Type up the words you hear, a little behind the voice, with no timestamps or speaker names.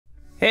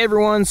Hey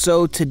everyone,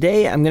 so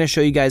today I'm going to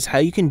show you guys how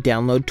you can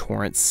download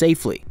torrents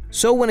safely.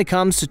 So when it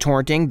comes to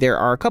torrenting, there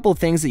are a couple of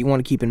things that you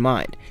want to keep in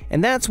mind.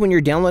 And that's when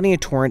you're downloading a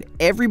torrent,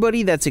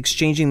 everybody that's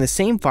exchanging the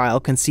same file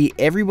can see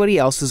everybody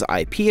else's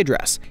IP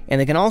address. And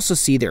they can also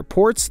see their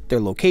ports, their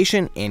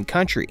location, and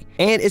country.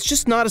 And it's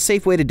just not a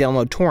safe way to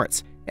download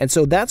torrents. And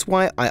so that's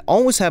why I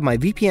always have my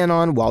VPN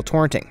on while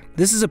torrenting.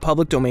 This is a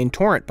public domain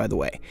torrent, by the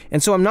way.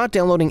 And so I'm not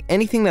downloading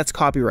anything that's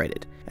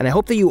copyrighted. And I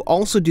hope that you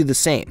also do the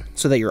same,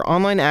 so that your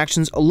online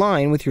actions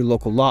align with your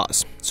local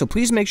laws. So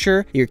please make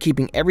sure you're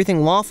keeping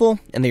everything lawful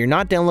and that you're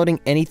not downloading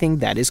anything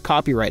that is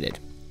copyrighted.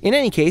 In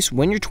any case,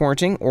 when you're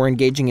torrenting or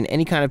engaging in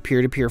any kind of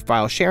peer-to-peer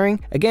file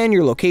sharing, again,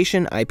 your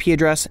location, IP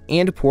address,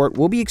 and port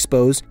will be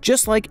exposed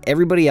just like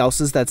everybody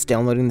else's that's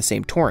downloading the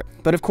same torrent.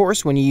 But of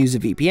course, when you use a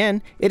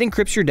VPN, it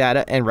encrypts your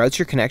data and routes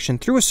your connection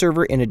through a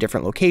server in a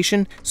different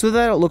location so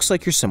that it looks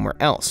like you're somewhere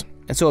else.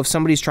 And so if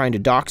somebody's trying to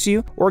dox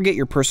you or get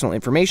your personal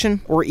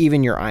information, or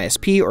even your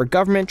ISP or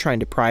government trying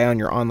to pry on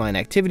your online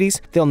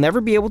activities, they'll never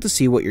be able to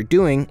see what you're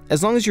doing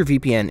as long as your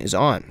VPN is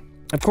on.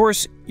 Of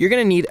course, you're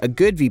going to need a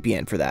good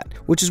VPN for that,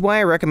 which is why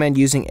I recommend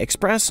using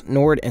Express,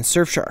 Nord, and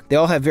Surfshark. They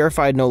all have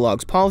verified no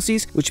logs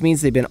policies, which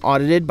means they've been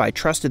audited by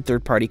trusted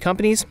third-party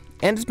companies,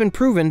 and it's been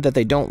proven that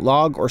they don't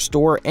log or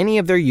store any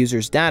of their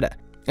users' data.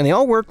 And they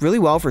all work really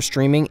well for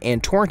streaming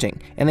and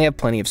torrenting, and they have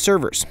plenty of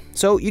servers,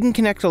 so you can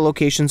connect to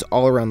locations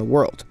all around the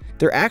world.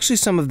 They're actually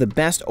some of the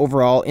best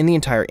overall in the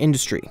entire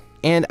industry,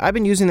 and I've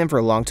been using them for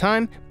a long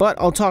time, but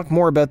I'll talk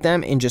more about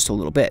them in just a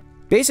little bit.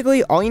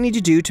 Basically, all you need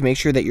to do to make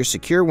sure that you're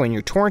secure when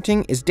you're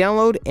torrenting is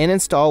download and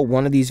install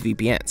one of these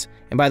VPNs.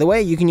 And by the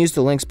way, you can use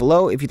the links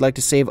below if you'd like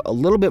to save a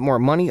little bit more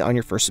money on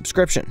your first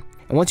subscription.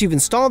 And once you've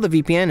installed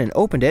the VPN and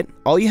opened it,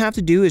 all you have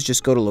to do is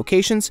just go to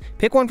Locations,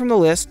 pick one from the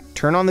list,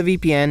 turn on the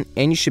VPN,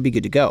 and you should be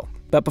good to go.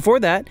 But before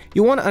that,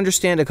 you'll want to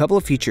understand a couple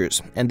of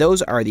features, and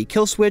those are the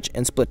kill switch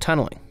and split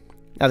tunneling.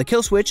 Now, the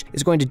kill switch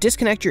is going to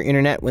disconnect your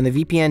internet when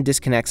the VPN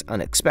disconnects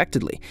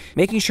unexpectedly,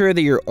 making sure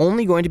that you're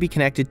only going to be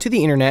connected to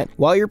the internet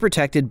while you're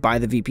protected by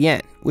the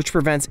VPN, which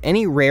prevents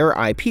any rare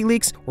IP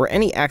leaks or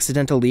any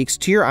accidental leaks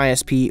to your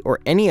ISP or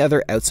any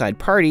other outside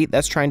party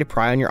that's trying to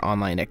pry on your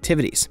online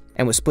activities.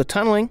 And with split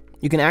tunneling,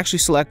 you can actually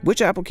select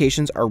which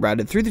applications are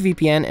routed through the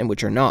VPN and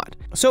which are not.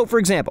 So for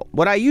example,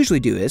 what I usually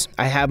do is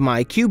I have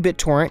my Qbit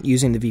torrent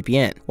using the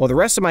VPN, while the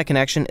rest of my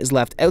connection is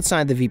left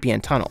outside the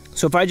VPN tunnel.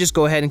 So if I just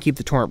go ahead and keep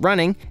the torrent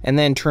running and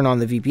then turn on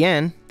the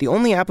VPN, the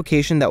only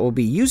application that will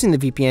be using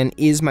the VPN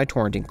is my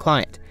torrenting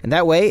client. And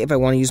that way, if I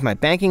want to use my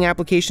banking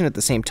application at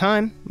the same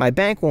time, my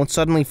bank won't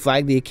suddenly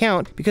flag the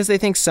account because they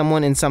think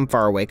someone in some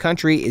faraway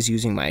country is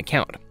using my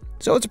account.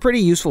 So it's a pretty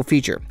useful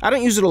feature. I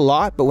don't use it a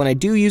lot, but when I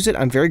do use it,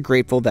 I'm very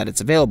grateful that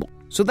it's available.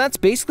 So that's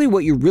basically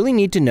what you really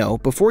need to know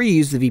before you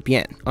use the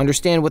VPN.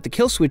 Understand what the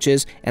kill switch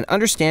is and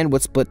understand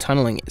what split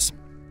tunneling is.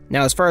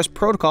 Now, as far as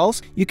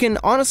protocols, you can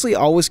honestly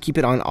always keep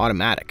it on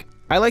automatic.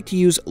 I like to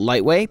use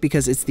Lightway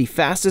because it's the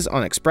fastest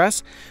on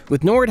Express.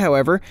 With Nord,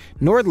 however,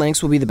 Nord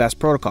links will be the best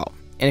protocol.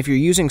 And if you're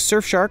using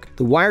Surfshark,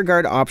 the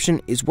WireGuard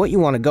option is what you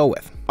want to go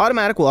with.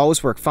 Automatic will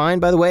always work fine,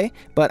 by the way,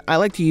 but I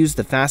like to use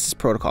the fastest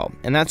protocol,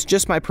 and that's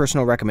just my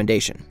personal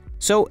recommendation.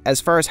 So as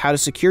far as how to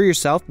secure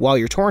yourself while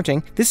you're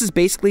torrenting, this is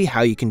basically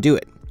how you can do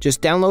it.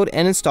 Just download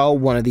and install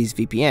one of these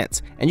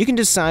VPNs, and you can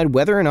decide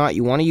whether or not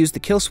you want to use the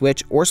kill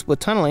switch or split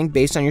tunneling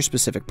based on your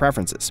specific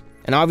preferences.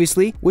 And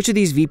obviously, which of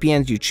these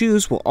VPNs you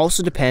choose will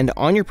also depend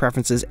on your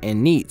preferences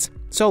and needs.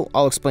 So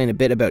I'll explain a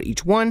bit about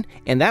each one,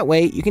 and that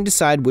way you can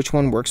decide which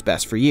one works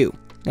best for you.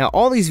 Now,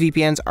 all these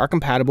VPNs are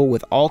compatible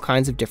with all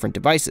kinds of different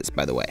devices,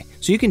 by the way,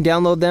 so you can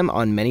download them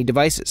on many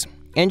devices.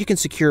 And you can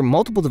secure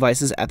multiple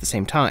devices at the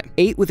same time,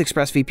 8 with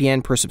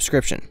ExpressVPN per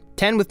subscription,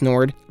 10 with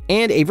Nord,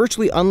 and a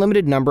virtually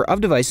unlimited number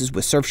of devices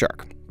with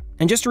Surfshark.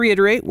 And just to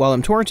reiterate, while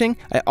I'm torrenting,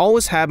 I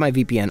always have my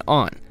VPN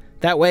on.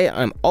 That way,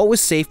 I'm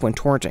always safe when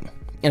torrenting.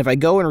 And if I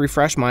go and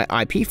refresh my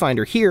IP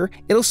finder here,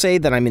 it'll say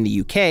that I'm in the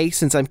UK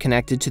since I'm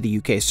connected to the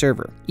UK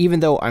server, even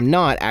though I'm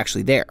not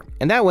actually there.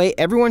 And that way,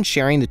 everyone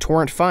sharing the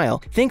torrent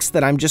file thinks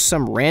that I'm just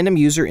some random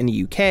user in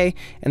the UK,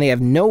 and they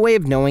have no way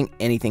of knowing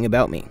anything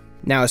about me.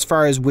 Now, as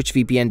far as which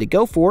VPN to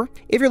go for,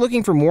 if you're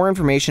looking for more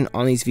information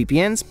on these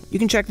VPNs, you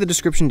can check the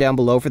description down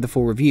below for the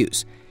full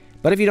reviews.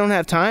 But if you don't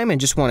have time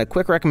and just want a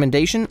quick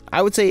recommendation,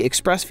 I would say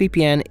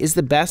ExpressVPN is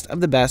the best of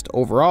the best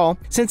overall,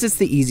 since it's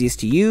the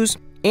easiest to use,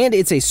 and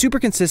it's a super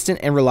consistent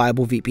and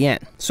reliable VPN.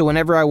 So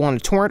whenever I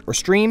want to torrent or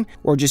stream,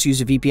 or just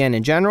use a VPN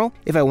in general,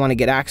 if I want to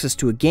get access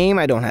to a game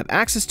I don't have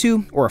access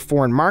to, or a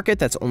foreign market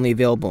that's only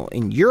available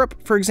in Europe,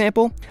 for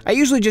example, I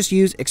usually just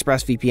use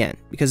ExpressVPN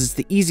because it's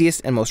the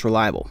easiest and most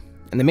reliable.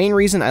 And the main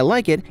reason I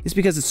like it is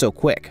because it's so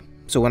quick.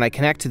 So when I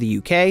connect to the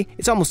UK,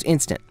 it's almost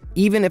instant.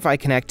 Even if I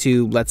connect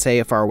to, let's say,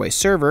 a faraway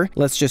server,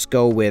 let's just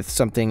go with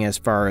something as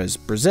far as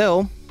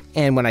Brazil,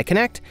 and when I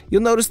connect,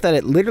 you'll notice that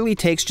it literally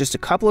takes just a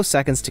couple of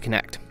seconds to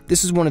connect.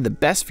 This is one of the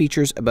best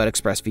features about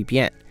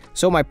ExpressVPN.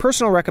 So my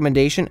personal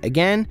recommendation,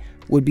 again,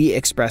 would be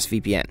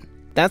ExpressVPN.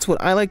 That's what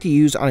I like to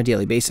use on a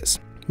daily basis.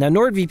 Now,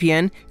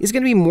 NordVPN is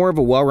going to be more of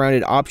a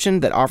well-rounded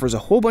option that offers a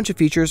whole bunch of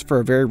features for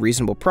a very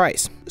reasonable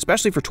price,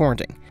 especially for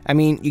torrenting. I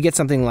mean, you get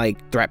something like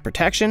threat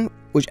protection,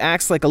 which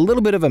acts like a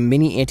little bit of a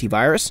mini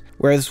antivirus,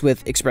 whereas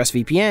with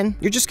ExpressVPN,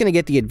 you're just going to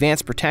get the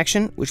advanced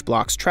protection, which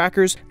blocks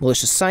trackers,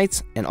 malicious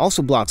sites, and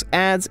also blocks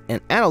ads and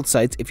adult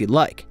sites if you'd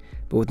like.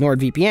 But with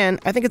NordVPN,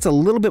 I think it's a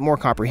little bit more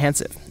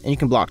comprehensive, and you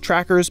can block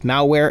trackers,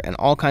 malware, and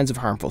all kinds of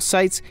harmful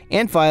sites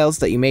and files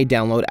that you may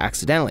download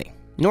accidentally.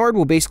 Nord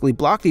will basically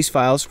block these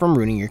files from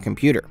ruining your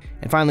computer.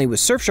 And finally, with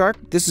Surfshark,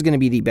 this is going to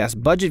be the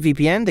best budget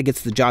VPN that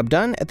gets the job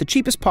done at the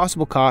cheapest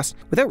possible cost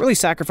without really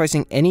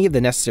sacrificing any of the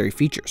necessary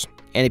features.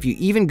 And if you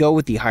even go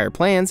with the higher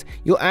plans,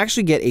 you'll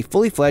actually get a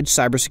fully fledged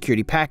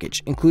cybersecurity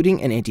package,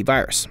 including an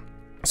antivirus.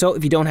 So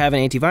if you don't have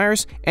an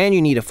antivirus and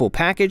you need a full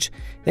package,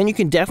 then you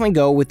can definitely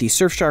go with the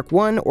Surfshark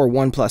 1 or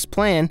 1 Plus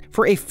plan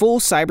for a full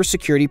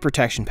cybersecurity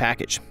protection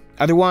package.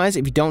 Otherwise,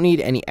 if you don't need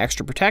any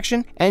extra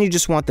protection and you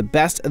just want the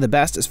best of the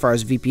best as far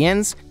as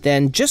VPNs,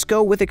 then just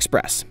go with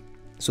Express.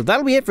 So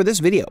that'll be it for this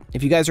video.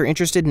 If you guys are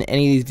interested in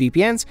any of these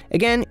VPNs,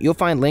 again, you'll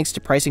find links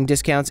to pricing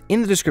discounts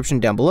in the description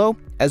down below,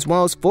 as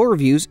well as full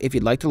reviews if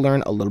you'd like to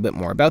learn a little bit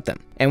more about them.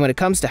 And when it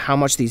comes to how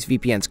much these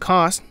VPNs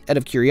cost, out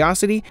of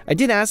curiosity, I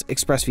did ask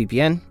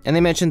ExpressVPN, and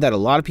they mentioned that a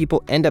lot of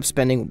people end up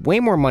spending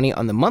way more money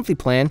on the monthly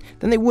plan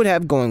than they would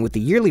have going with the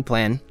yearly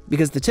plan,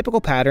 because the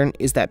typical pattern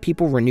is that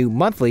people renew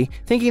monthly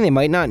thinking they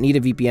might not need a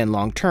VPN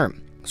long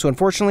term. So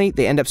unfortunately,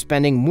 they end up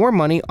spending more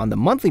money on the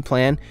monthly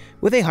plan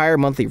with a higher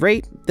monthly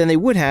rate than they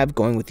would have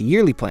going with the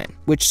yearly plan,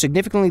 which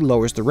significantly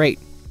lowers the rate.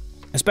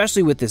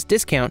 Especially with this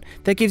discount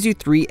that gives you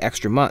 3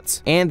 extra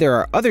months. And there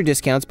are other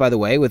discounts, by the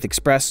way, with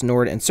Express,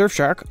 Nord, and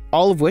Surfshark,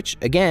 all of which,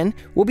 again,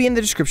 will be in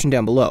the description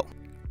down below.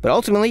 But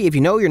ultimately, if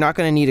you know you're not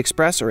going to need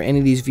Express or any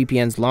of these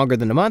VPNs longer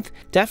than a month,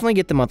 definitely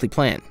get the monthly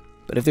plan.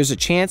 But if there's a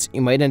chance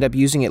you might end up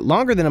using it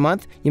longer than a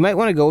month, you might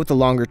want to go with the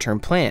longer term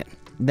plan.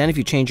 Then if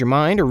you change your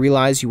mind or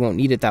realize you won't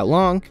need it that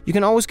long, you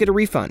can always get a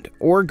refund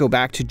or go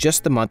back to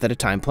just the month at a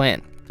time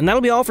plan. And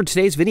that'll be all for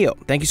today's video.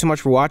 Thank you so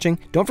much for watching.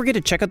 Don't forget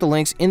to check out the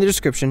links in the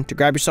description to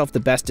grab yourself the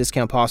best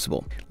discount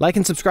possible. Like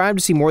and subscribe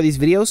to see more of these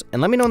videos, and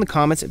let me know in the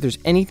comments if there's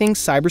anything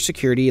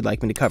cybersecurity you'd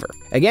like me to cover.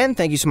 Again,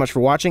 thank you so much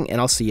for watching,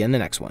 and I'll see you in the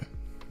next one.